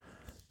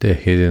The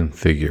hidden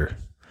figure.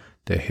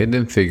 The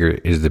hidden figure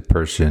is the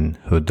person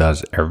who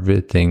does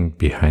everything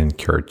behind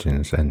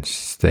curtains and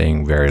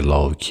staying very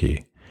low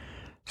key.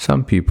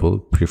 Some people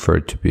prefer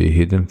to be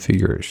hidden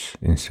figures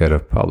instead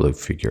of public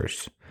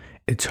figures.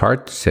 It's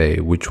hard to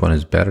say which one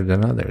is better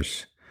than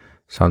others.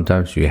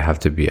 Sometimes you have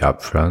to be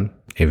upfront,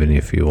 even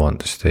if you want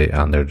to stay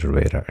under the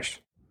radars.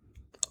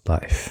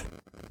 Life.